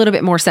make a little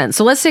bit more sense.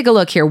 So let's take a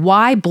look here.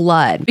 Why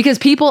blood? Because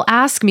people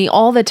ask me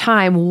all the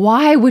time,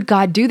 why would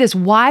God do this?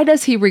 Why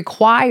does he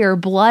require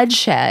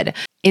bloodshed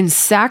in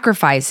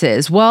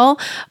sacrifices? Well,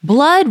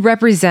 blood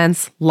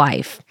represents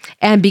life.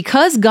 And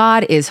because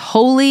God is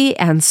holy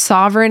and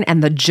sovereign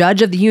and the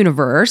judge of the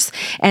universe,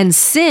 and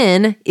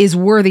sin is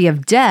worthy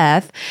of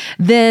death,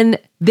 then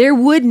there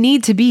would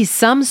need to be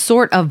some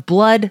sort of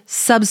blood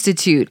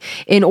substitute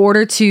in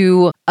order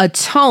to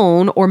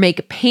atone or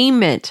make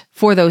payment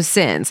for those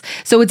sins.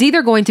 So it's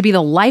either going to be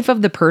the life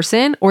of the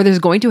person or there's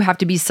going to have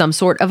to be some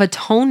sort of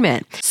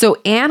atonement.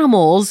 So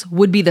animals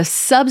would be the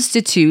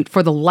substitute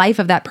for the life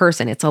of that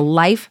person. It's a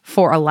life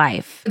for a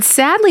life. But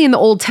sadly, in the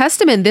Old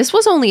Testament, this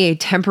was only a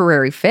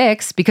temporary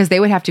fix because they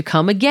would have to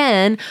come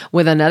again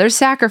with another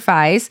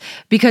sacrifice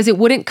because it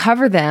wouldn't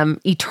cover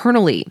them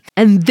eternally.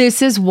 And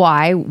this is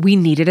why we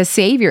needed a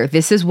savior.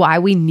 This is why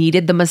we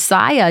needed the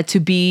Messiah to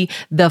be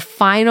the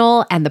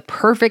final and the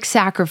perfect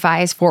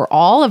sacrifice for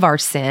all of our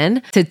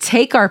sin, to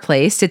take our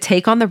place, to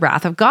take on the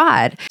wrath of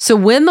God. So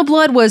when the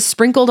blood was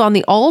sprinkled on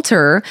the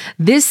altar,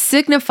 this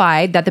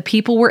signified that the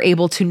people were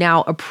able to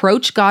now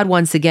approach God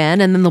once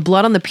again. And then the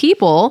blood on the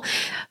people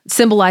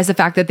symbolized the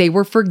fact that they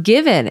were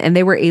forgiven and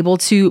they were able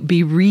to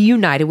be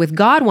reunited with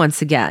God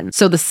once again.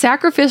 So the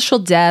sacrificial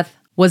death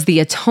was the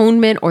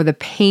atonement or the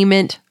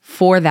payment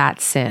for that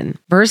sin.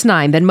 Verse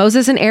 9, then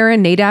Moses and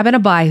Aaron, Nadab and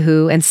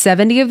Abihu, and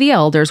 70 of the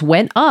elders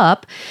went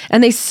up,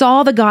 and they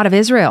saw the God of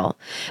Israel.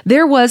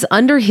 There was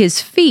under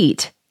his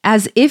feet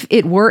as if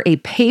it were a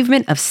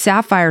pavement of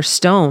sapphire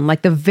stone,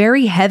 like the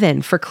very heaven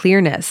for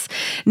clearness.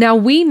 Now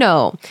we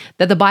know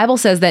that the Bible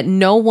says that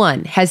no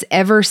one has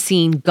ever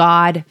seen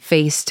God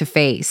face to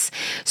face.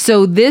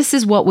 So this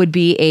is what would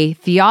be a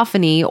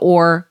theophany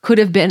or could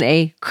have been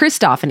a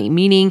Christophany,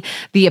 meaning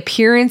the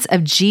appearance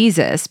of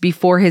Jesus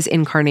before his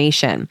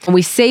incarnation. And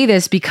we say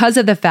this because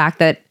of the fact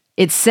that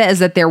it says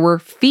that there were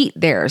feet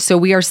there. So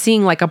we are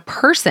seeing like a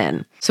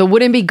person. So it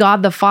wouldn't be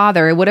God the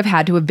Father. It would have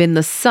had to have been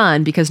the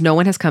Son, because no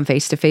one has come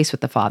face to face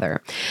with the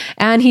Father.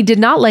 And he did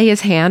not lay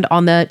his hand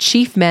on the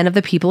chief men of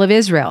the people of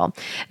Israel.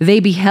 They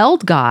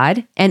beheld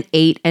God and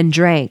ate and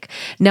drank.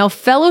 Now,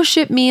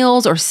 fellowship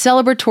meals or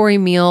celebratory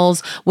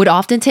meals would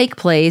often take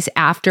place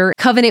after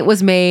covenant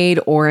was made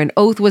or an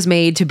oath was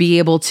made to be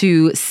able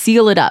to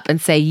seal it up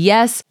and say,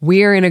 yes,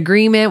 we're in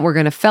agreement. We're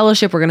going to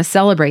fellowship. We're going to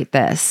celebrate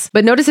this.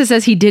 But notice it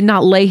says he did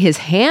not lay his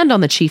hand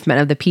on the chief men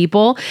of the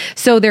people.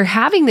 So they're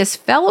having this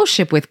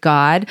fellowship with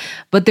God,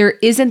 but there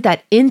isn't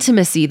that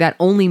intimacy that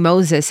only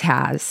Moses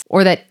has,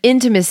 or that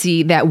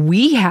intimacy that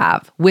we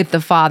have with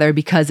the Father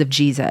because of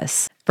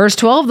Jesus. Verse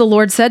 12, the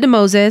Lord said to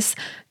Moses,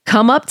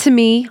 "Come up to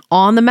me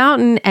on the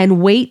mountain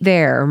and wait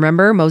there."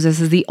 Remember, Moses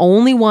is the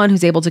only one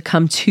who's able to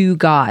come to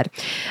God.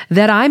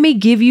 "That I may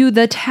give you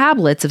the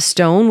tablets of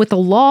stone with the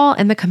law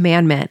and the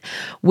commandment,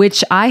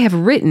 which I have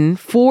written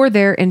for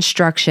their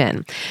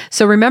instruction."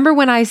 So remember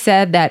when I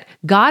said that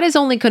God is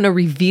only going to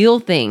reveal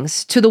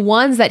things to the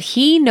ones that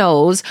he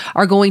knows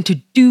are going to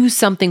do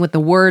something with the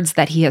words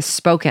that he has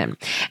spoken.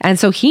 And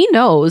so he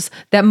knows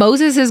that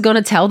Moses is going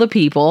to tell the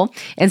people,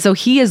 and so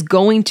he is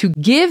going to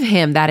give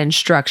him that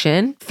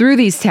instruction through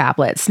these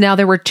tablets. Now,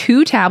 there were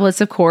 2 tablets,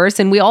 of course,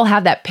 and we all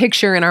have that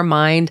picture in our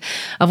mind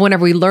of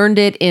whenever we learned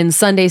it in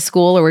Sunday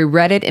school or we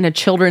read it in a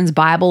children's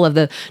Bible of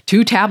the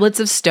 2 tablets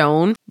of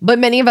stone. But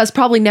many of us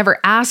probably never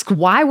asked,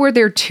 why were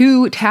there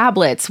 2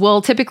 tablets? Well,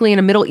 typically in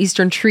a Middle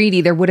Eastern treaty,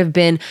 there would have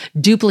been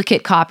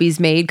duplicate copies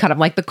made, kind of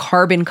like the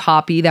carbon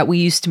copy that we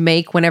used to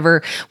make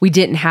whenever we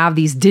didn't have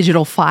these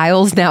digital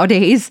files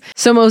nowadays.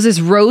 So Moses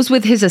rose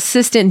with his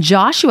assistant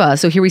Joshua.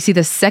 So here we see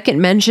the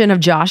second mention of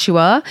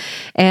Joshua.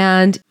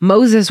 And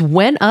Moses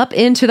went up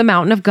into the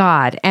mountain of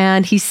God,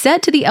 and he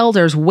said to the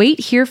elders, "Wait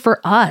here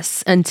for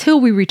us until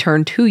we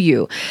return to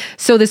you."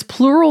 So this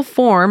plural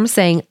form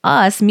saying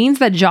us means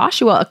that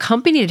Joshua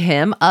accompanied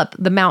him up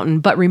the mountain.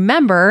 But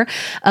remember,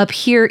 up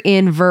here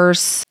in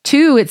verse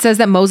 2, it says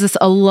that Moses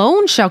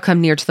alone shall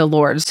come near to the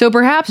Lord. So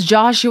perhaps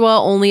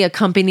Joshua only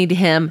accompanied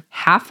him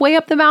halfway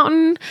up the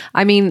mountain.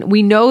 I mean,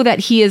 we know that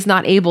he is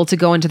not able to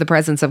go into the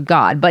presence of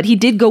God, but he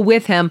did go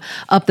with him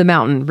up the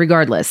mountain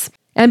regardless.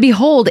 "And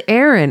behold,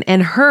 Aaron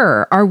and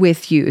Hur are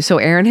with you." So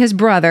Aaron, his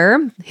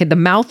brother, the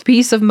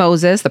mouthpiece of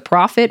Moses, the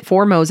prophet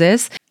for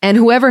Moses, "and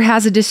whoever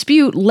has a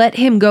dispute, let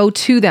him go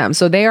to them."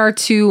 So they are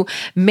to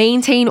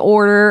maintain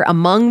order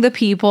among the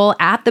people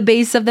at the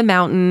base of the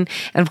mountain.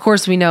 And of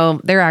course, we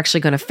know they're actually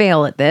going to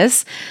fail at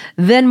this.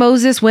 "Then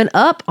Moses went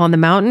up on the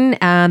mountain,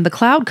 and the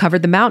cloud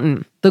covered the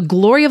mountain. The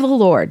glory of the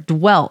Lord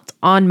dwelt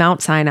on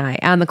Mount Sinai,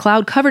 and the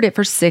cloud covered it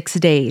for 6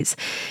 days.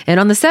 And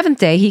on the 7th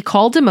day, he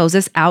called to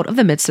Moses out of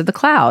the midst of the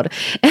cloud."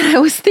 And I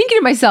was thinking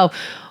to myself,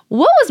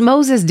 what was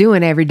Moses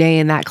doing every day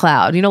in that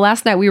cloud? You know,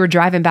 last night we were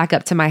driving back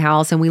up to my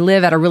house, and we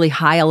live at a really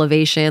high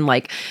elevation,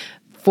 like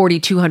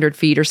 4,200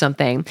 feet or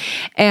something.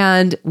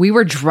 And we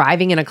were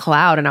driving in a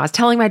cloud, and I was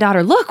telling my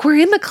daughter, look, we're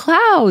in the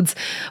clouds.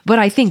 But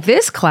I think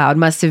this cloud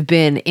must have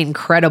been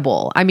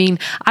incredible. I mean,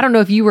 I don't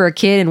know if you were a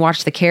kid and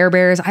watched the Care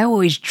Bears. I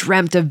always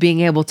dreamt of being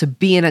able to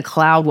be in a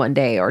cloud one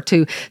day, or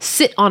to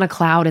sit on a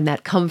cloud in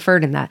that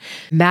comfort and that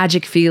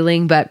magic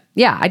feeling. But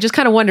yeah, I just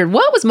kind of wondered,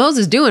 what was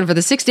Moses doing for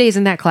the 6 days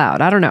in that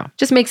cloud? I don't know.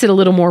 Just makes it a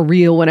little more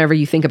real whenever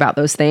you think about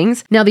those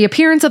things. Now, the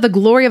appearance of the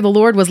glory of the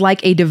Lord was like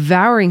a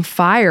devouring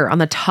fire on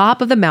the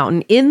top of the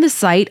mountain in the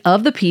sight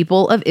of the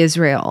people of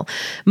Israel.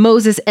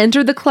 Moses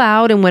entered the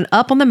cloud and went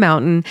up on the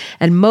mountain,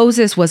 and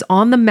Moses was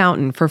on the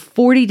mountain for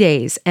 40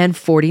 days and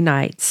 40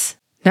 nights.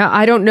 Now,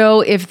 I don't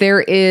know if there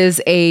is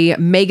a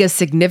mega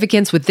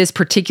significance with this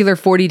particular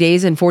 40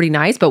 days and 40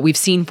 nights, but we've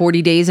seen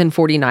 40 days and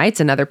 40 nights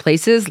in other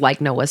places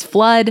like Noah's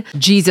flood,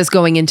 Jesus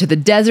going into the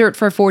desert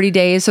for 40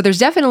 days. So there's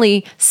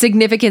definitely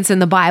significance in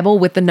the Bible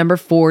with the number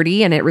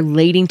 40 and it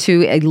relating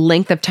to a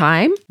length of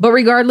time. But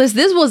regardless,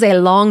 this was a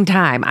long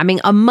time. I mean,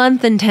 a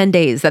month and 10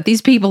 days that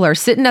these people are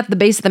sitting at the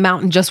base of the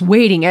mountain just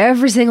waiting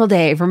every single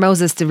day for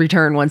Moses to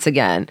return once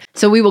again.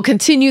 So we will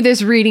continue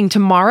this reading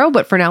tomorrow,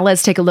 but for now,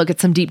 let's take a look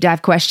at some deep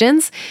dive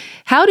questions.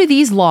 How do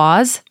these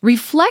laws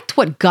reflect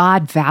what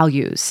God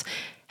values?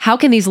 How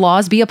can these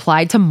laws be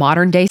applied to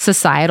modern day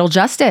societal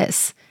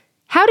justice?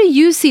 How do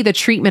you see the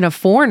treatment of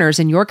foreigners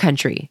in your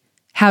country?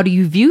 How do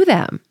you view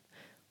them?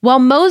 While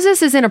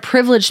Moses is in a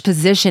privileged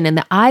position in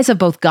the eyes of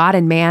both God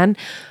and man,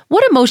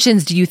 what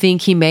emotions do you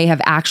think he may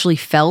have actually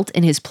felt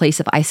in his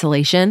place of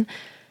isolation?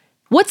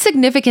 What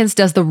significance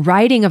does the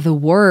writing of the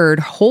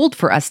word hold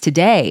for us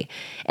today?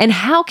 And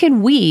how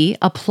can we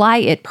apply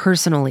it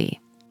personally?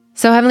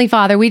 So Heavenly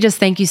Father, we just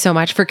thank you so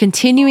much for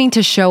continuing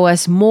to show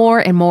us more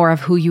and more of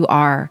who you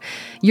are.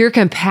 Your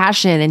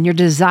compassion and your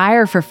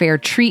desire for fair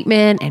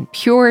treatment and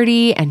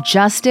purity and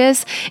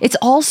justice, it's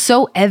all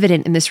so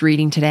evident in this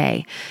reading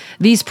today.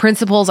 These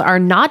principles are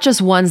not just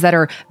ones that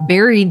are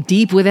buried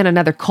deep within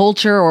another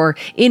culture or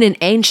in an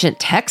ancient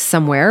text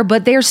somewhere,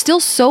 but they are still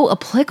so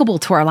applicable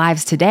to our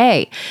lives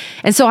today.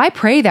 And so I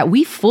pray that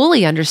we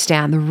fully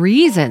understand the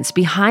reasons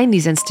behind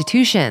these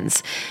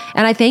institutions.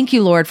 And I thank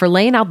you, Lord, for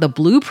laying out the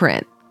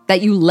blueprint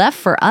that you left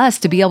for us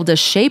to be able to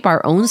shape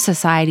our own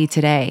society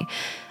today.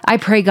 I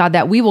pray, God,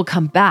 that we will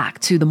come back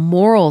to the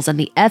morals and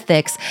the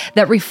ethics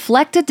that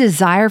reflect a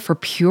desire for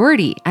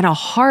purity and a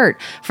heart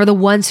for the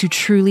ones who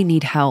truly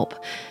need help.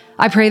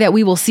 I pray that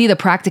we will see the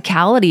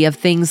practicality of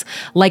things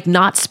like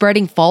not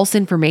spreading false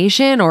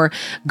information or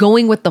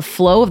going with the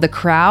flow of the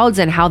crowds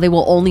and how they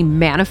will only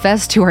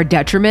manifest to our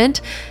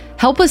detriment.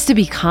 Help us to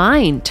be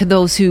kind to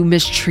those who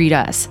mistreat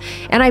us.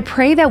 And I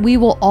pray that we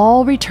will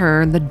all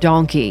return the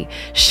donkey,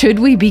 should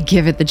we be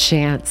given the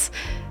chance.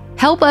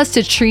 Help us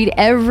to treat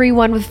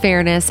everyone with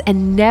fairness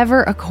and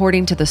never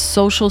according to the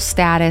social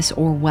status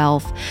or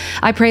wealth.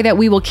 I pray that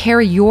we will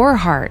carry your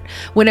heart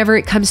whenever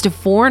it comes to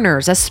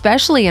foreigners,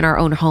 especially in our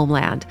own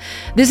homeland.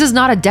 This is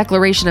not a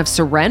declaration of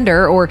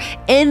surrender or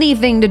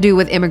anything to do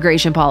with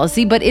immigration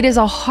policy, but it is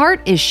a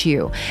heart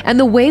issue and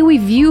the way we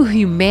view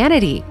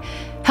humanity.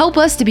 Help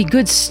us to be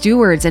good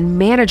stewards and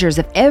managers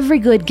of every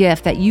good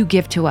gift that you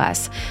give to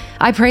us.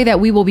 I pray that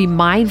we will be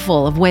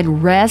mindful of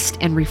when rest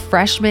and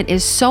refreshment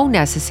is so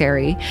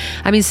necessary.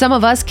 Some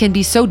of us can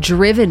be so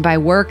driven by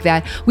work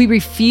that we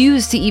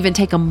refuse to even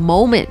take a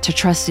moment to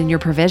trust in your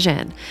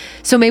provision.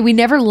 So may we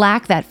never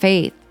lack that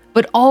faith,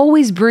 but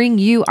always bring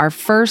you our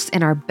first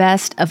and our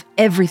best of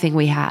everything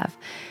we have.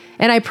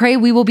 And I pray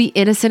we will be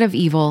innocent of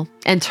evil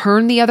and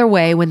turn the other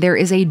way when there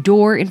is a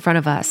door in front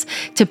of us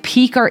to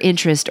pique our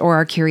interest or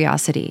our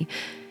curiosity.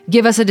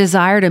 Give us a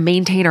desire to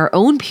maintain our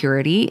own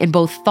purity in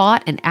both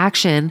thought and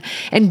action,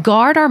 and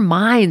guard our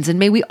minds, and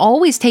may we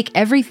always take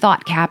every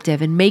thought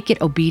captive and make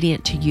it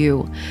obedient to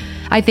you.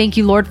 I thank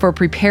you, Lord, for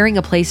preparing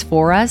a place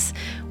for us.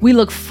 We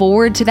look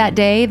forward to that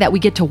day that we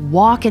get to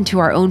walk into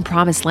our own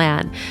promised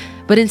land.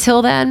 But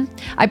until then,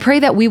 I pray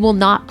that we will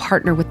not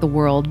partner with the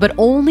world, but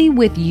only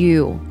with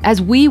you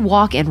as we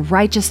walk in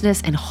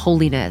righteousness and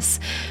holiness.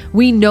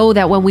 We know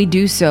that when we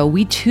do so,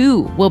 we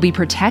too will be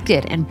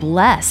protected and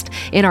blessed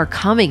in our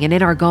coming and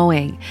in our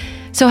going.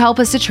 So help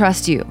us to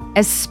trust you,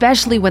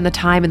 especially when the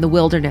time in the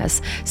wilderness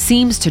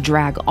seems to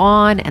drag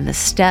on and the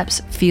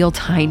steps feel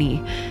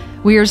tiny.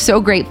 We are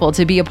so grateful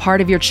to be a part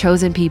of your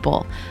chosen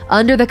people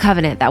under the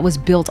covenant that was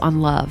built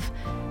on love.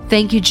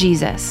 Thank you,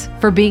 Jesus,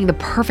 for being the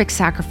perfect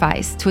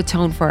sacrifice to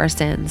atone for our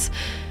sins.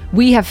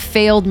 We have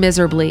failed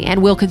miserably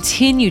and will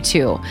continue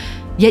to,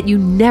 yet you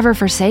never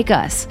forsake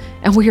us,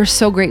 and we are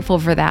so grateful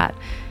for that.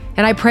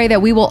 And I pray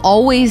that we will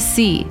always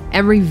see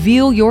and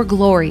reveal your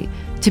glory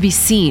to be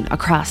seen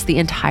across the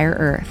entire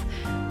earth.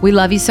 We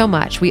love you so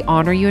much. We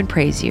honor you and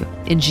praise you.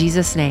 In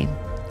Jesus' name,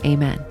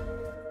 amen.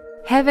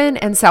 Heaven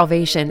and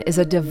salvation is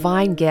a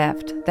divine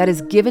gift that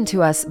is given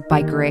to us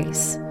by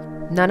grace.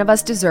 None of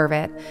us deserve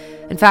it.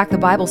 In fact, the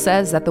Bible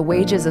says that the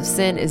wages of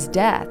sin is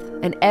death,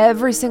 and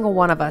every single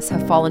one of us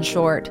have fallen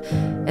short,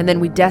 and then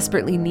we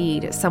desperately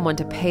need someone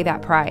to pay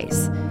that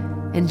price.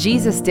 And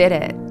Jesus did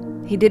it.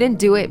 He didn't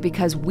do it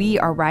because we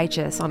are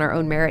righteous on our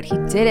own merit. He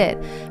did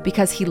it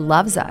because he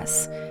loves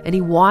us, and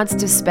he wants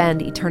to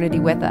spend eternity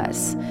with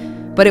us.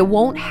 But it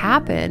won't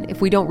happen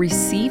if we don't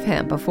receive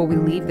him before we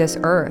leave this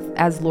earth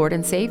as Lord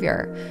and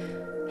Savior.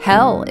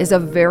 Hell is a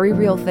very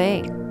real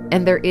thing.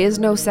 And there is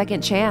no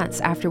second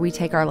chance after we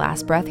take our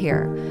last breath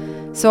here.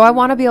 So I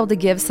want to be able to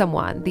give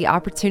someone the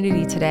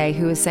opportunity today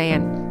who is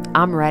saying,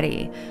 I'm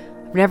ready.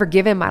 I've never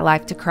given my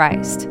life to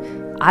Christ.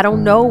 I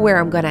don't know where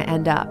I'm going to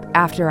end up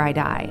after I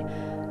die.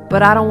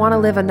 But I don't want to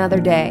live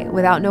another day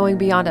without knowing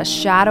beyond a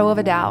shadow of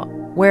a doubt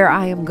where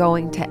I am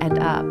going to end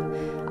up.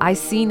 I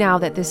see now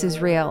that this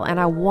is real and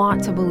I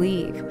want to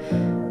believe.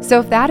 So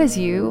if that is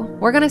you,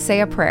 we're going to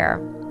say a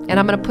prayer. And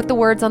I'm going to put the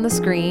words on the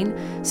screen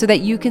so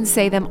that you can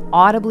say them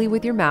audibly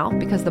with your mouth,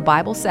 because the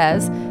Bible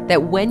says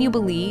that when you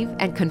believe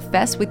and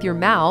confess with your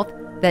mouth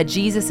that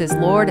Jesus is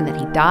Lord and that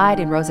he died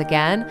and rose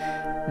again,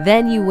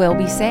 then you will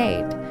be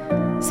saved.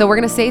 So we're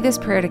going to say this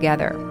prayer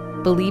together.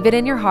 Believe it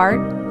in your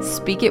heart,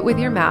 speak it with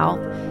your mouth,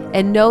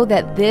 and know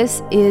that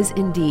this is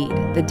indeed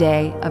the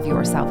day of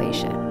your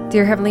salvation.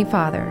 Dear Heavenly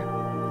Father,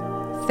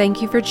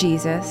 thank you for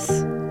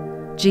Jesus.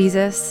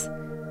 Jesus,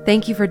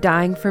 thank you for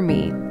dying for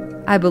me.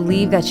 I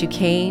believe that you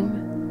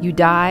came, you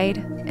died,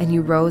 and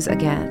you rose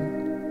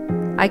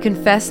again. I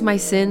confess my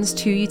sins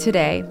to you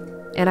today,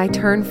 and I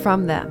turn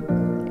from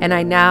them, and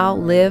I now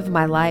live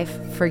my life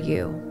for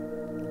you.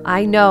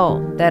 I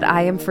know that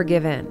I am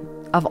forgiven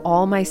of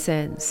all my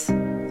sins,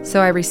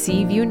 so I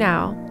receive you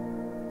now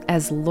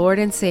as Lord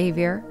and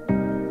Savior,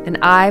 and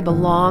I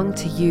belong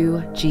to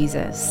you,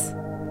 Jesus.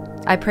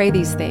 I pray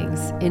these things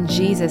in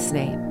Jesus'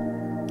 name.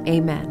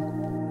 Amen.